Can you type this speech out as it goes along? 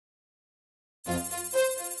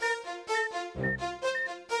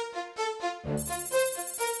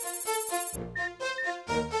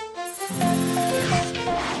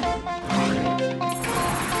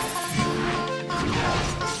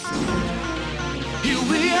Here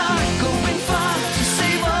we are, going far to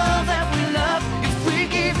save all that we love. If we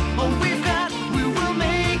give all we've got, we will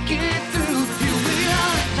make it through. Here we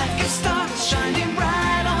are, like a star shining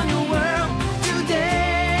bright on your world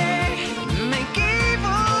today. Make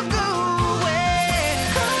evil go away.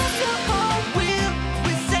 Cold LYOKO will,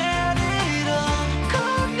 we set it all.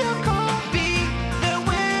 Cold LYOKO, be there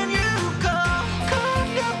when you call. Cold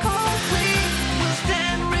LYOKO, we will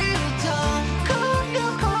stand real tall. Cold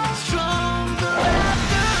LYOKO, stronger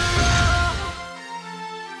after all.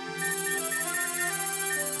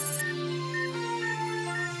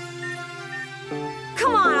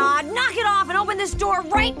 Come on, Odd, knock it off and open this door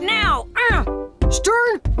right now!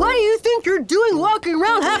 Stern, why do you think you're doing walking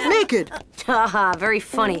around half naked? Haha, very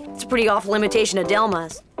funny. It's a pretty awful imitation of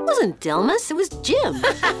Delma's. It wasn't Delmas, it was Jim.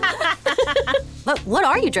 But what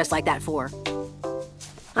are you dressed like that for?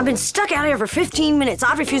 I've been stuck out here for 15 minutes.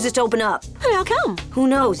 Odd refuses to open up. How come? Who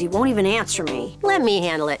knows? He won't even answer me. Let me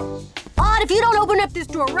handle it. Odd, if you don't open up this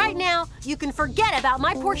door right now, you can forget about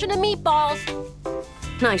my portion of meatballs.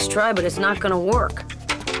 Nice try, but it's not gonna work.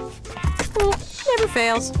 Never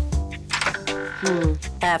fails.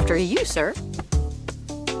 After you, sir.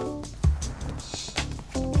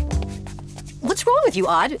 What's wrong with you,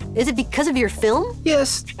 Odd? Is it because of your film?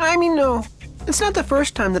 Yes, I mean, no. It's not the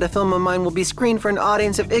first time that a film of mine will be screened for an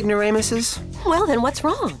audience of ignoramuses. Well, then what's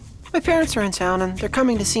wrong? My parents are in town and they're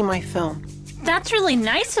coming to see my film. That's really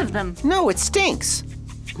nice of them. No, it stinks.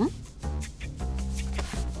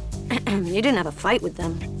 You didn't have a fight with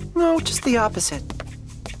them. No, just the opposite.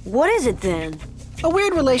 What is it then? A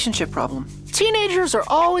weird relationship problem. Teenagers are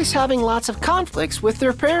always having lots of conflicts with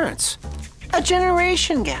their parents. A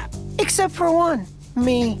generation gap. Except for one,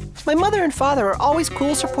 me. My mother and father are always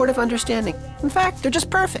cool, supportive, understanding. In fact, they're just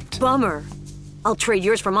perfect. Bummer. I'll trade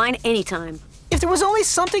yours for mine anytime. If there was only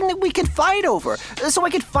something that we could fight over, so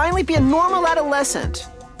I could finally be a normal adolescent.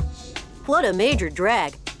 What a major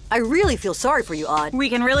drag. I really feel sorry for you, Odd. We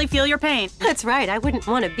can really feel your pain. That's right, I wouldn't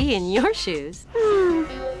want to be in your shoes.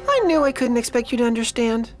 I knew I couldn't expect you to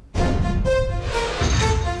understand.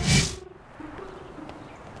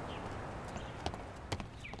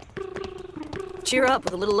 Cheer up,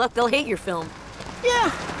 with a little luck, they'll hate your film.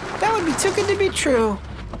 Yeah, that would be too good to be true.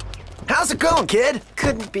 How's it going, kid?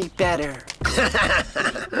 Couldn't be better.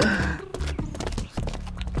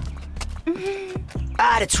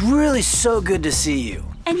 Odd, it's really so good to see you.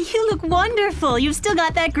 And you look wonderful. You've still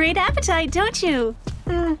got that great appetite, don't you?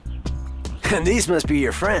 And these must be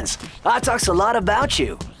your friends. Odd talks a lot about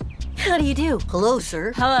you. How do you do? Hello,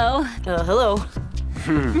 sir. Hello. Hello.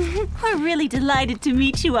 We're really delighted to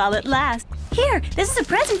meet you all at last. Here, this is a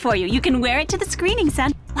present for you. You can wear it to the screening,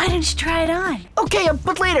 son. Why don't you try it on? Okay,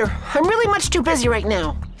 but later. I'm really much too busy right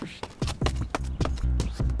now.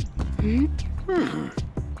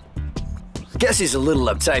 Guess he's a little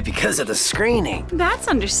uptight because of the screening. That's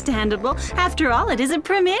understandable. After all, it is a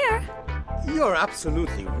premiere. You're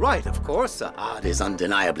absolutely right, of course. Odd is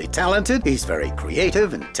undeniably talented. He's very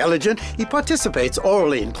creative, intelligent. He participates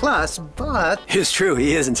orally in class, but... It's true,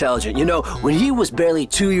 he is intelligent. You know, when he was barely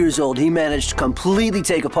 2 years old, he managed to completely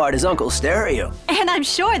take apart his uncle's stereo. And I'm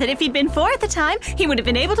sure that if he'd been 4 at the time, he would have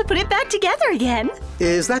been able to put it back together again.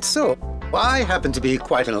 Is that so? I happen to be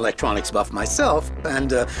quite an electronics buff myself,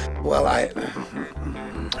 and, well,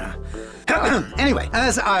 Anyway,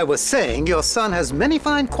 as I was saying, your son has many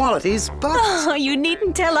fine qualities, but... Oh, you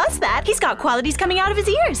needn't tell us that. He's got qualities coming out of his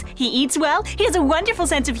ears. He eats well, he has a wonderful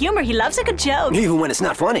sense of humor, he loves a good joke. Even when it's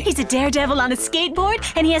not funny. He's a daredevil on a skateboard,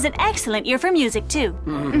 and he has an excellent ear for music, too.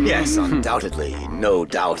 Yes, undoubtedly. No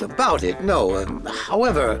doubt about it. No,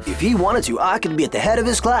 however... If he wanted to, I could be at the head of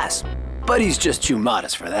his class. But he's just too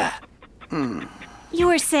modest for that. You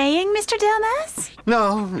were saying, Mr. Delmas?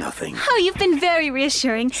 No, nothing. Oh, you've been very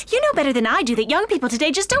reassuring. You know better than I do that young people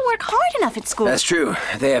today just don't work hard enough at school. That's true.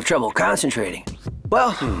 They have trouble concentrating.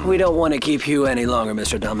 Well, we don't want to keep you any longer,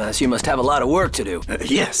 Mr. Delmas. You must have a lot of work to do.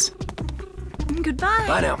 Yes. Goodbye.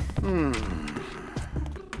 Bye now.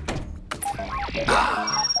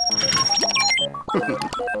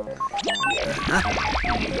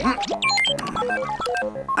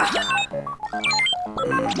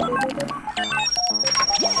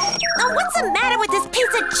 Oh, what's the matter with this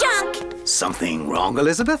piece of junk? Something wrong,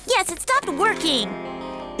 Elizabeth? Yes, it stopped working.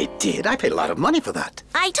 It did? I paid a lot of money for that.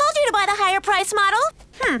 I told you to buy the higher price model.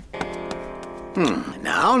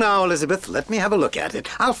 Now, Elizabeth, let me have a look at it.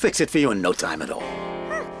 I'll fix it for you in no time at all.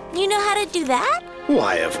 You know how to do that?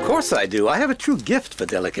 Why, of course I do. I have a true gift for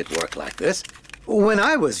delicate work like this. When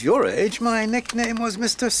I was your age, my nickname was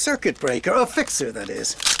Mr. Circuit Breaker, a fixer, that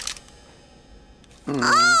is.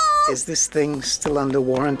 Is this thing still under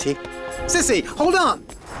warranty? Sissy, hold on!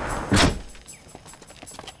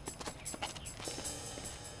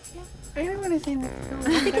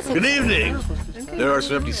 Good evening. There are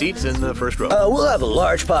some empty seats in the first row. We'll have a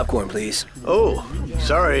large popcorn, please. Oh,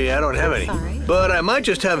 sorry, I don't have any. But I might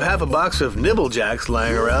just have half a box of Nibble Jacks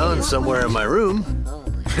lying around somewhere in my room.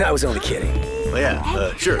 I was only kidding. Oh,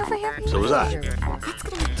 yeah, sure. So was I.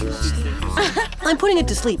 I'm putting it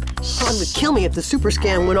to sleep. Todd would kill me if the super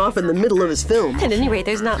scan went off in the middle of his film. At any rate,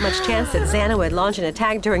 there's not much chance that Xana would launch an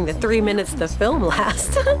attack during the 3 minutes the film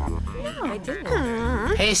lasts.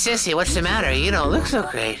 Hey, Sissy, what's the matter? You don't look so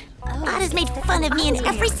great. God has made fun of me in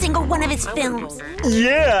every single one of his films.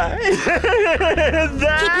 Yeah! Keep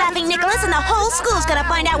laughing, Nicholas, and the whole school's gonna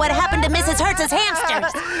find out what happened to Mrs. Hertz's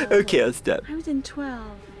hamsters. Okay, I'll stop. I was in 12.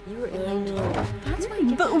 You were in 12. That's why.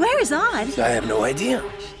 But where is Odd? I have no idea.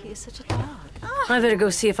 He's such a dog. I better go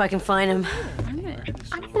see if I can find him.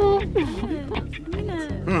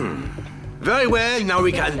 Very well, now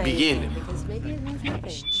we can begin.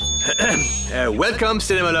 Welcome,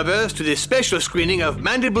 cinema lovers, to this special screening of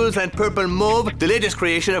Mandibles and Purple Mauve, the latest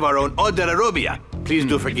creation of our own Oda Arabia. Please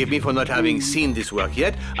do forgive me for not having seen this work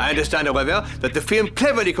yet. I understand, however, that the film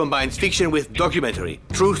cleverly combines fiction with documentary.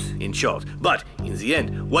 Truth, in short. But, in the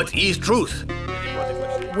end, what is truth?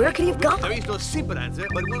 Where could he have gone? There is no simple answer,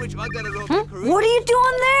 but one which Oda Arabia... What are you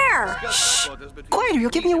doing there? Shh! Quiet or you'll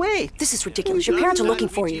give me away. This is ridiculous. Your parents are looking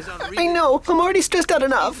for you. I know. I'm already stressed out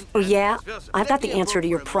enough. Oh, yeah? I've got the answer to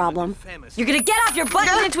your problem. You're gonna get off your butt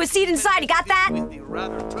and get into a seat inside. You got that?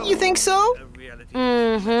 You think so?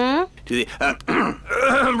 Mm-hmm.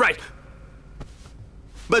 Right.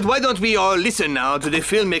 But why don't we all listen now to the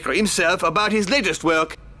filmmaker himself about his latest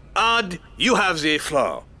work? Odd, you have the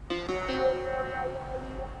floor.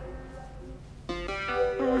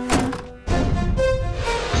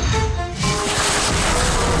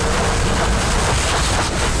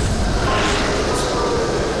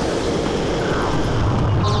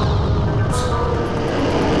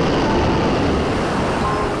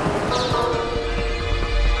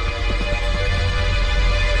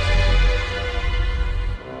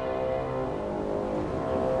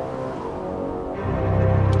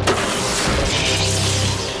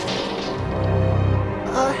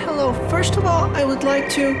 First of all, I would like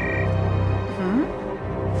to...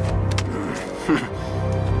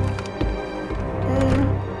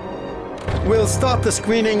 We'll start the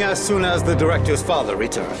screening as soon as the director's father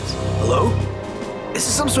returns. Hello? Is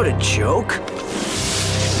this some sort of joke?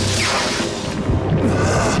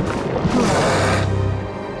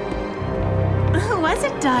 Who was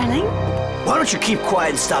it, darling? Why don't you keep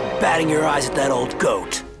quiet and stop batting your eyes at that old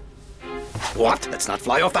goat? What? Let's not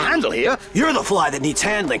fly off the handle here. You're the fly that needs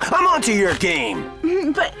handling. I'm onto your game.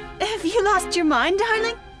 But have you lost your mind,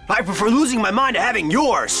 darling? I prefer losing my mind to having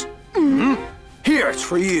yours. Here, it's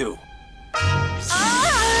for you.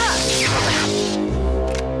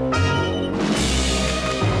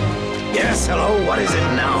 Yes, hello, what is it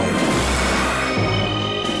now?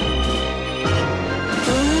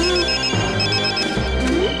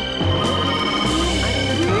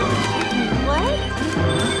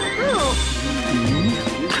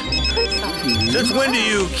 Since when do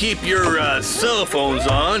you keep your cell phones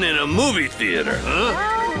on in a movie theater, huh?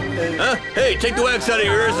 Huh? Hey, take the wax out of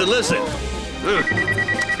your ears and listen.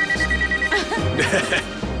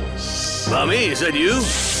 Mommy, is that you?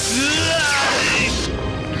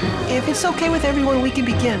 If it's okay with everyone, we can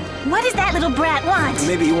begin. What does that little brat want?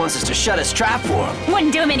 Maybe he wants us to shut his trap for him.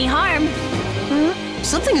 Wouldn't do him any harm.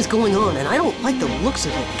 Something is going on, and I don't like the looks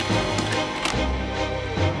of it.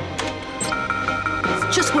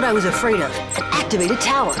 It's just what I was afraid of. An activated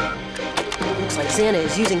tower. Looks like Xana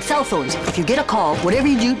is using cell phones. If you get a call, whatever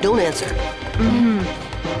you do, don't answer.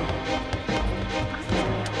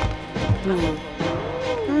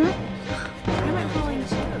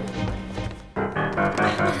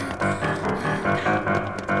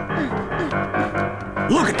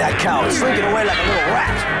 Look at that cow. It's slinking away like a little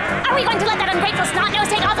rat. Are we going to let that ungrateful snot-nose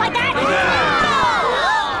take off like that?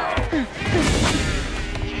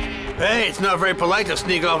 Hey, it's not very polite to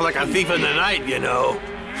sneak off like a thief in the night, you know.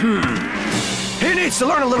 He needs to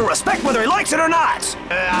learn a little respect whether he likes it or not.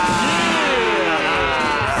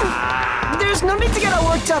 There's no need to get all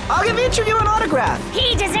worked up. I'll give each of you an autograph.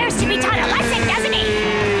 He deserves to be taught a lesson, doesn't he?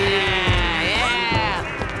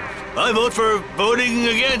 I vote for voting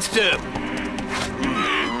against him.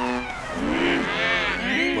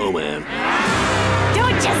 Oh, man.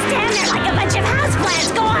 Don't just stand there like a bunch of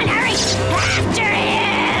houseplants. Go on, hurry! After him!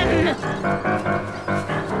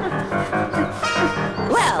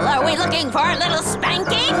 Well, are we looking for a little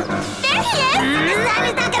spanking? There he is!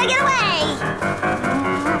 Xana's not gonna get away!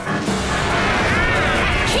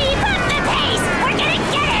 Keep up the pace! We're gonna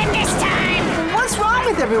get him this time! What's wrong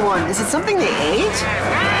with everyone? Is it something they ate?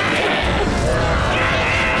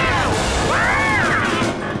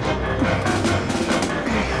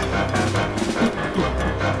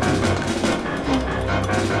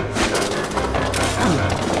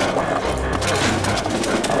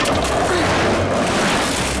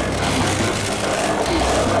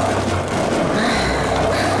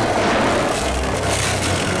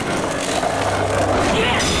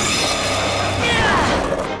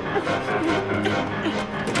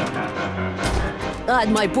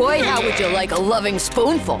 My boy, how would you like a loving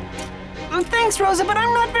spoonful? Thanks, Rosa, but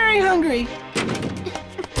I'm not very hungry.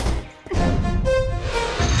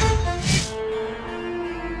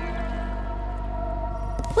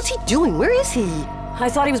 What's he doing? Where is he? I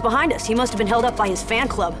thought he was behind us. He must have been held up by his fan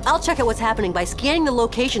club. I'll check out what's happening by scanning the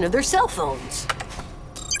location of their cell phones.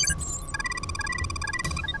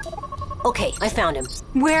 Okay, I found him.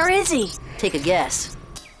 Where is he? Take a guess.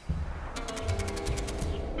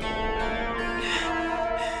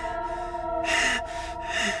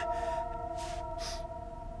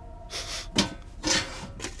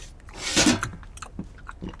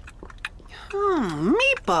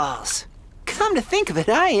 Meatballs. Come to think of it,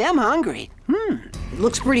 I am hungry. It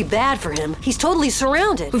looks pretty bad for him. He's totally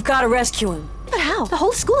surrounded. We've got to rescue him. But how? The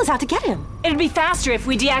whole school is out to get him. It'd be faster if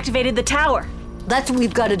we deactivated the tower. That's what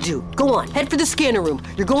we've got to do. Go on, head for the scanner room.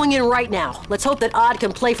 You're going in right now. Let's hope that Odd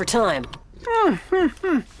can play for time. The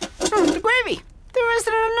gravy. There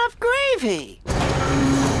isn't enough gravy.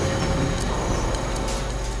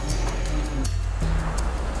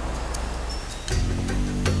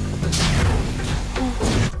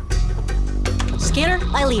 Scanner,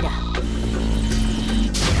 Aelita.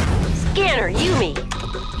 Scanner, Yumi.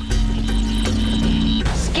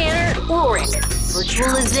 Scanner, Ulrich.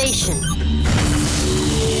 Virtualization.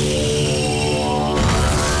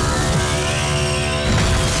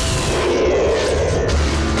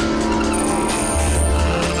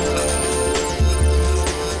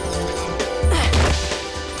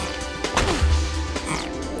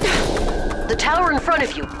 The tower in front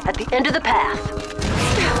of you, at the end of the path.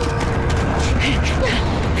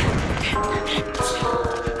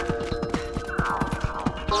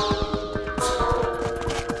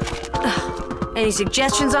 Any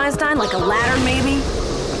suggestions, Einstein? Like a ladder, maybe?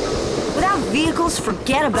 Without vehicles,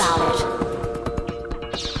 forget about it.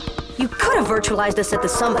 You could have virtualized us at the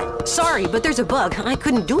summit. Sorry, but there's a bug. I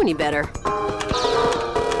couldn't do any better.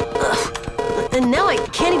 And now I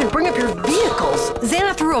can't even bring up your vehicles.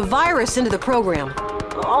 Xana threw a virus into the program.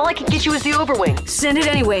 All I can get you is the overwing. Send it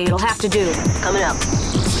anyway, it'll have to do. Coming up.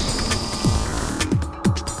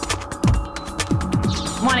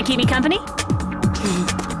 Want to keep me company?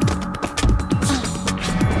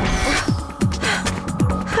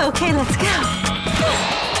 Okay, let's go.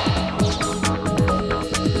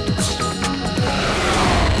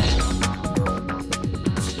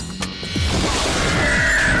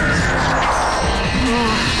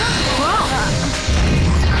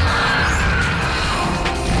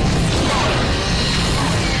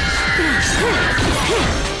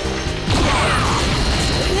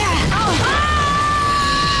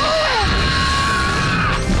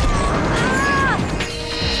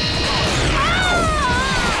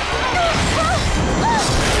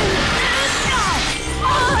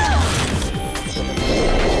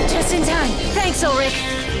 Just in time. Thanks, Ulrich.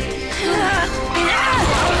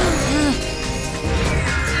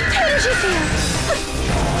 How did you feel?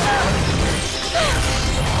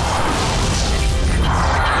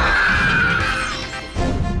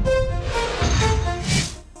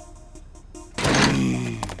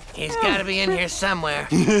 He's gotta be in here somewhere.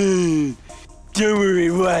 Don't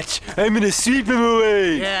worry, watch. I'm gonna sweep him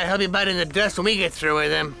away. Yeah, he'll be biting the dust when we get through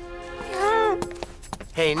with him.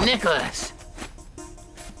 Hey, Nicholas.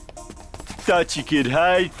 Thought you could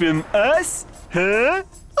hide from us? Huh?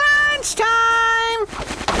 Lunchtime!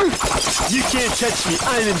 You can't touch me.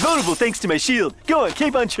 I'm invulnerable thanks to my shield. Go on,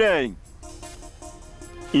 keep on trying.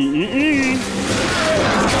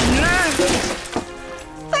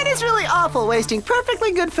 That is really awful, wasting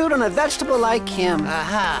perfectly good food on a vegetable like him.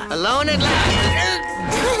 Aha, alone at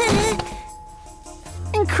last.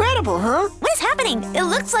 Incredible, huh? What is happening? It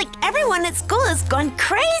looks like everyone at school has gone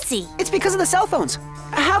crazy. It's because of the cell phones.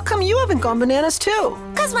 How come you haven't gone bananas too?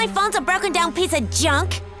 Because my phone's a broken down piece of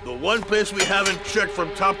junk. The one place we haven't checked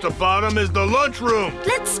from top to bottom is the lunchroom.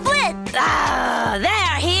 Let's split. Ah,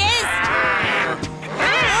 there he is.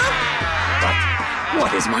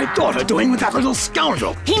 What is my daughter doing with that little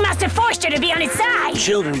scoundrel? He must have forced her to be on his side.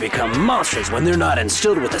 Children become monsters when they're not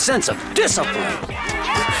instilled with a sense of discipline.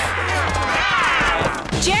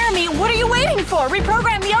 Jeremy, what are you waiting for?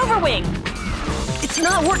 Reprogram the overwing. It's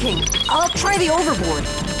not working. I'll try the overboard.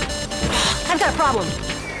 I've got a problem.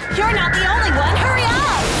 You're not the only one. Hurry up!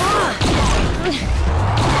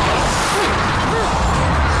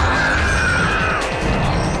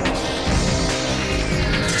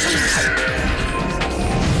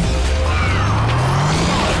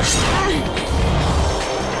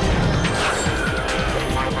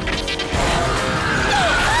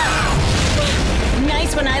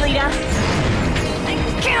 Nice one, Aelita. I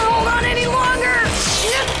can't hold on any longer!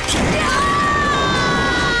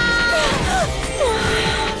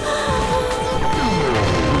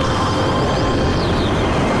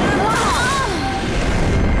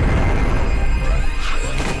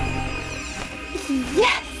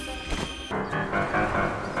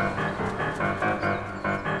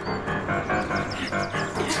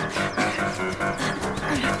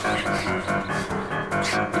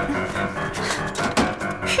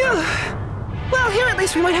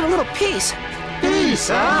 least we might have a little peace. Peace,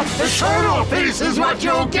 huh? Eternal peace is what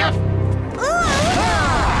you'll get.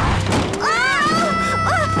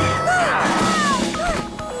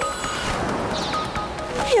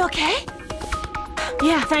 You okay?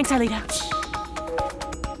 Yeah, thanks, Alita.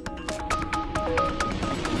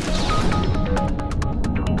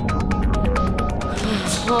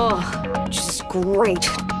 Oh, just great.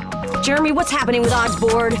 Jeremy, what's happening with Odd's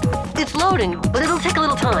board? It's loading, but it'll take a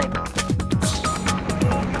little time.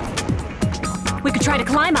 We could try to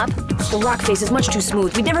climb up. The rock face is much too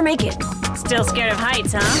smooth. We'd never make it. Still scared of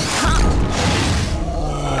heights, huh?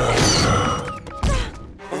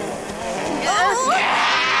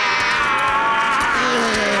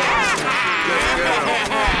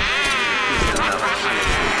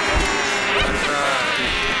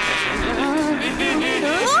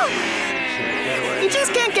 You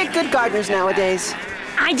just can't get good gardeners nowadays.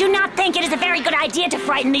 I do not think it is a very good idea to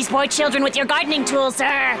frighten these poor children with your gardening tools,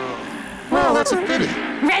 sir. Well, that's a pity.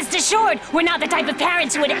 Rest assured, we're not the type of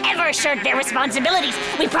parents who would ever shirk their responsibilities.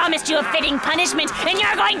 We promised you a fitting punishment, and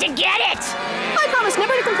you're going to get it! I promise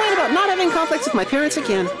never to complain about not having conflicts with my parents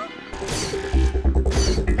again.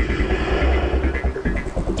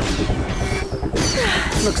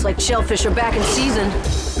 Looks like shellfish are back in season.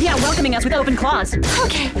 Yeah, welcoming us with open claws.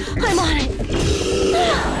 Okay, I'm on it.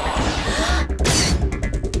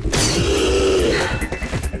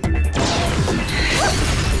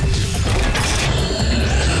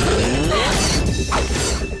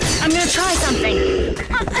 I'm gonna try something.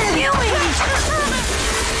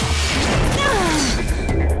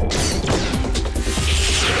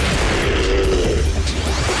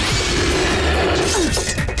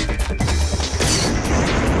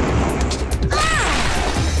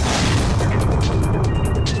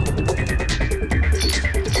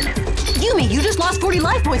 Yumi, you just lost 40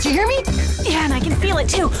 life points, you hear me? Yeah, and I can feel it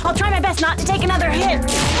too. I'll try my best not to take another hit.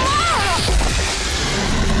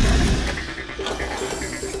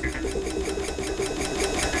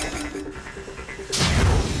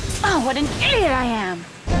 Oh, what an idiot I am!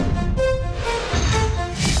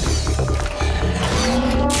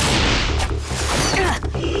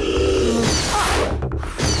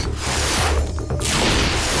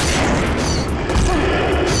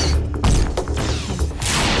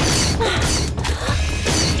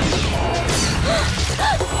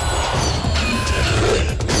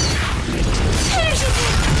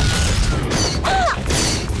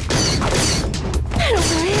 I don't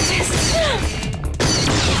believe this.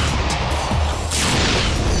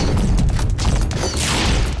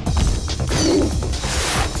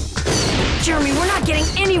 Jeremy, we're not getting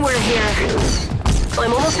anywhere here.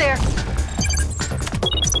 I'm almost there.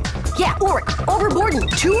 Yeah, Ulrich, overboard in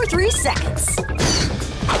 2 or 3 seconds.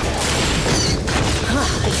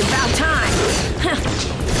 It's about time.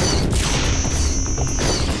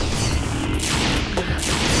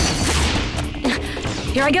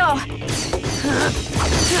 Here I go.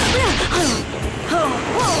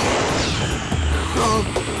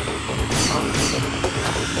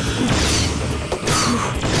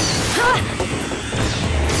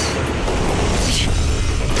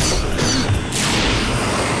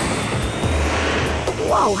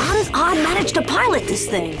 Whoa, how does Odd manage to pilot this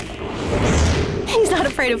thing? He's not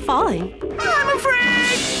afraid of falling. I'm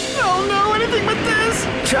afraid! Oh no, anything but this!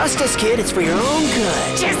 Trust us, kid, it's for your own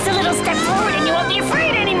good. Just a little step forward and you won't be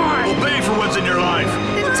afraid anymore! Obey for once in your life.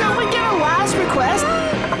 Until we get a last request,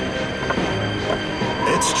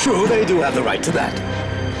 It's true, they do have the right to that.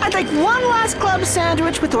 I'd like one last club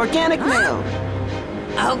sandwich with organic mayo.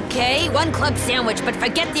 Okay, 1 club sandwich, but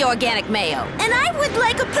forget the organic mayo. And I would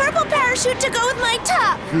like a purple parachute to go with my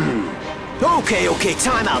top. Okay,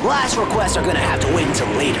 time out. Last requests are gonna have to wait until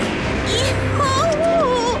later.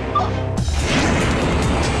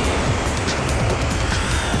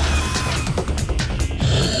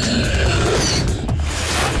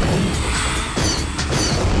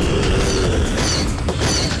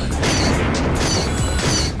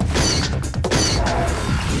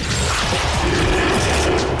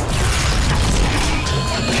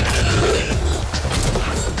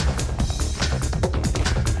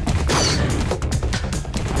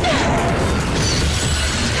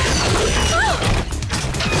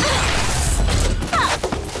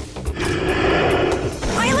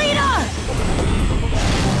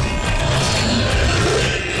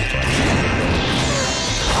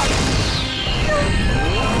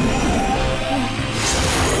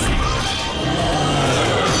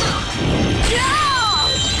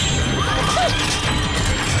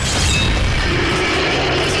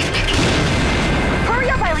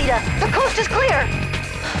 The coast is clear!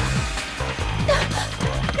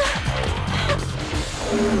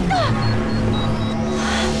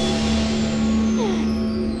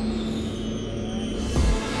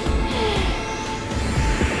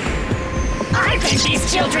 think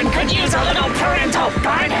these children could use a little parental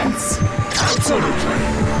guidance?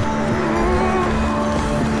 Absolutely.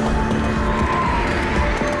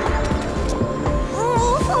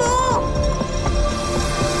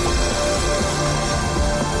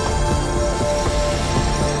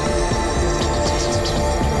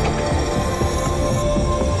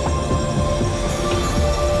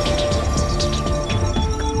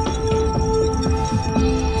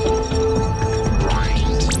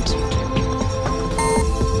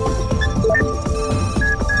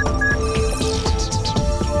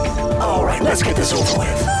 Let's get this over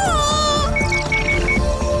with.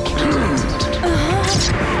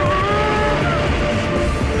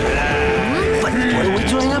 But what are we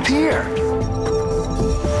doing up here?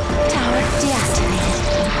 Tower deactivated.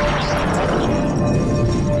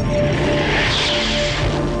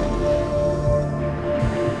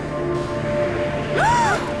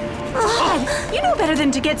 You know better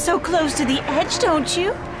than to get so close to the edge, don't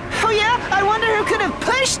you? Oh yeah? I wonder who could have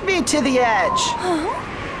pushed me to the edge.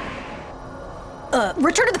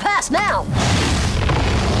 Return to the past now!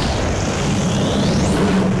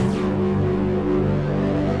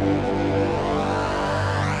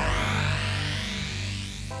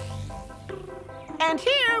 And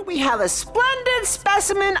here we have a splendid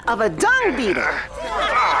specimen of a dung beetle.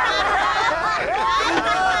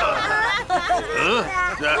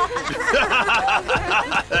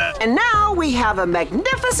 And now we have a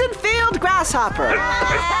magnificent field grasshopper.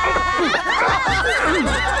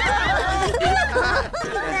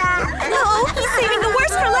 No, he's saving the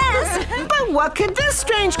worst for last. But what could this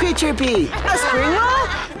strange creature be? A spring roll?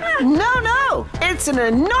 No, it's an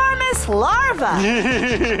enormous larva.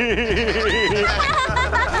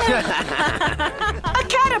 A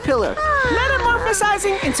caterpillar,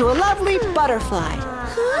 metamorphosizing into a lovely butterfly.